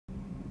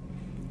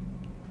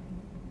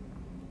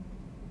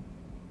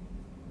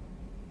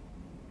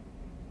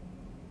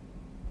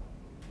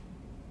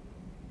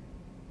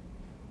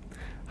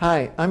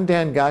Hi, I'm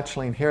Dan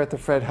Gottschling here at the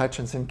Fred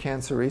Hutchinson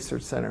Cancer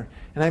Research Center,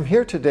 and I'm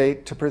here today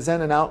to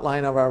present an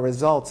outline of our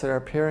results that are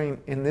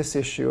appearing in this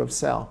issue of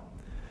Cell.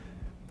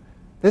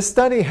 This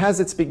study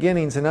has its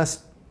beginnings in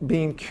us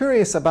being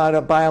curious about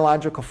a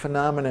biological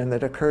phenomenon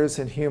that occurs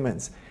in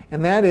humans,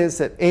 and that is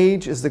that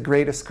age is the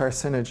greatest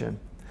carcinogen.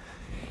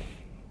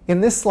 In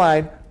this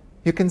slide,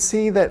 you can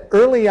see that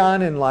early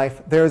on in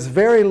life, there's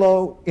very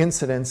low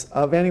incidence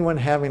of anyone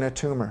having a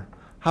tumor.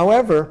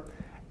 However,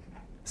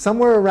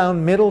 somewhere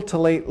around middle to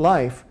late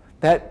life,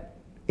 that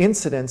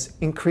incidence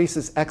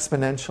increases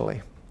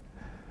exponentially.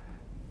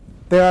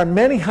 There are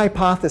many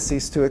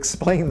hypotheses to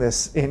explain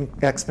this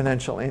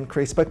exponential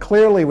increase, but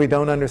clearly we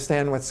don't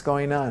understand what's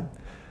going on.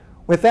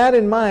 With that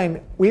in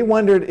mind, we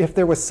wondered if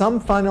there was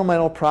some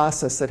fundamental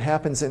process that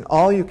happens in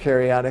all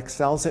eukaryotic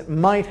cells that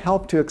might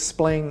help to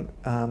explain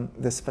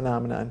this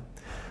phenomenon.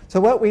 So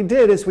what we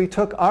did is we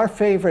took our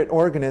favorite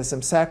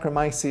organism,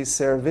 Saccharomyces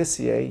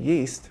cerevisiae,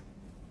 yeast,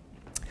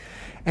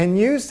 and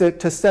used it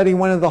to study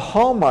one of the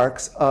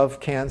hallmarks of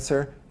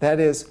cancer, that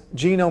is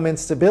genome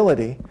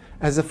instability,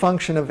 as a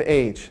function of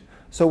age.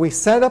 So we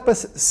set up a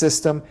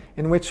system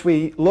in which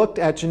we looked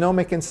at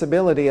genomic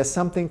instability as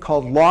something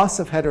called loss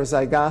of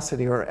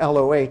heterozygosity, or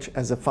LOH,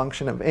 as a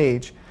function of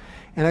age.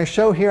 And I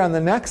show here on the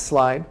next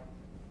slide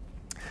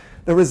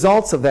the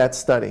results of that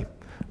study.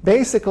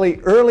 Basically,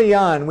 early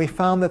on, we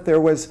found that there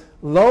was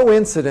low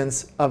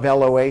incidence of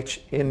LOH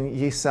in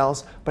yeast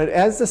cells, but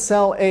as the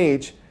cell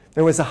aged,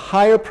 there was a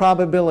higher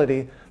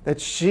probability that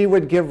she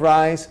would give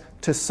rise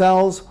to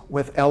cells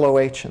with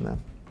LOH in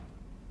them.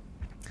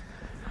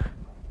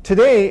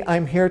 Today,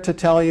 I'm here to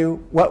tell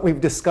you what we've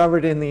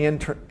discovered in the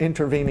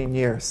intervening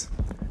years.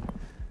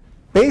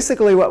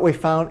 Basically, what we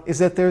found is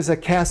that there's a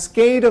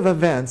cascade of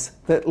events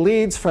that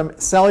leads from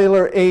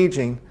cellular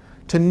aging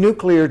to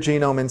nuclear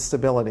genome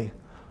instability.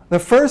 The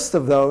first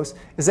of those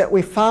is that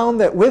we found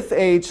that with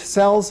age,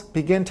 cells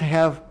begin to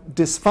have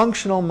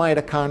dysfunctional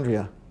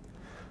mitochondria.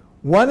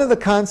 One of the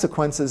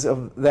consequences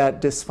of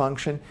that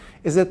dysfunction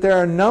is that there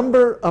are a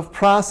number of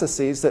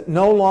processes that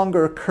no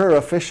longer occur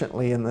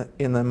efficiently in the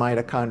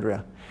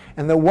mitochondria.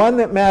 And the one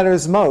that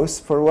matters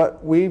most for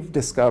what we've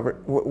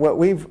discovered, what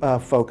we've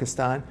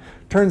focused on,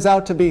 turns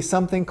out to be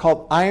something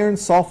called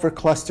Iron-Sulfur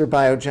cluster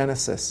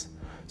biogenesis.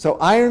 So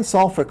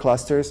Iron-Sulfur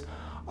clusters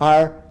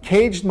are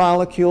caged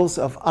molecules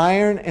of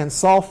iron and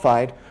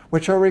sulfide,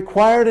 which are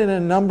required in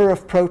a number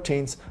of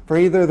proteins for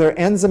either their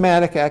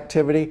enzymatic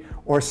activity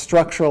or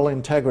structural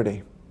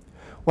integrity.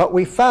 What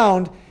we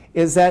found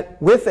is that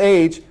with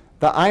age,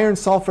 the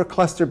iron-sulfur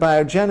cluster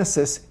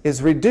biogenesis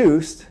is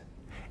reduced,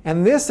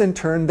 and this in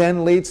turn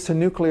then leads to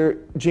nuclear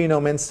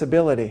genome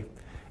instability.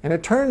 And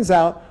it turns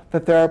out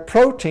that there are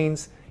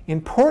proteins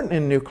important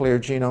in nuclear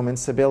genome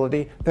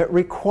instability that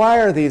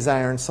require these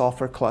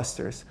iron-sulfur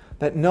clusters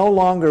that no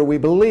longer, we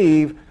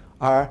believe,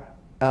 are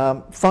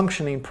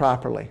functioning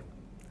properly.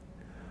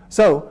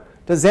 So,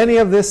 does any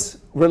of this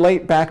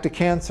relate back to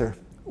cancer?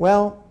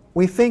 Well,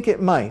 we think it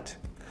might,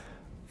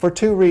 for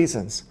two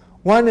reasons.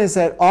 One is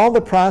that all the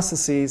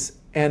processes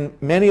and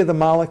many of the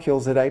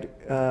molecules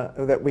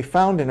that we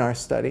found in our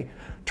study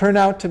turn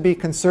out to be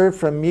conserved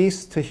from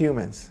yeast to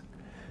humans.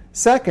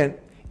 Second,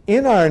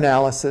 in our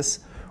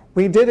analysis,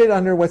 we did it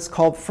under what's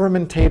called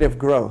fermentative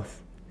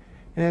growth.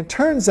 And it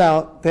turns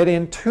out that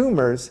in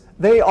tumors,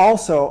 they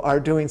also are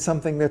doing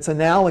something that's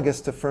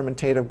analogous to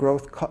fermentative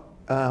growth,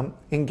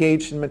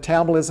 engaged in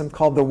metabolism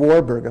called the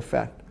Warburg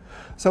effect.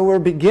 So we're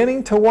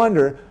beginning to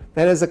wonder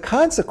that as a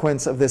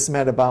consequence of this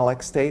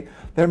metabolic state,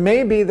 there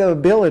may be the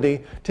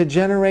ability to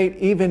generate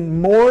even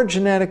more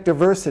genetic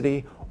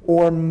diversity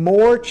or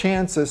more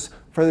chances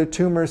for the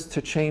tumors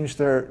to change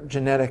their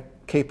genetic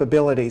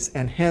capabilities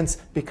and hence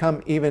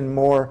become even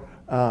more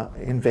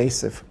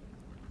invasive.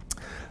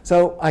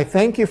 So I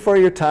thank you for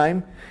your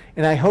time,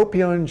 and I hope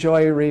you'll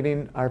enjoy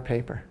reading our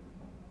paper.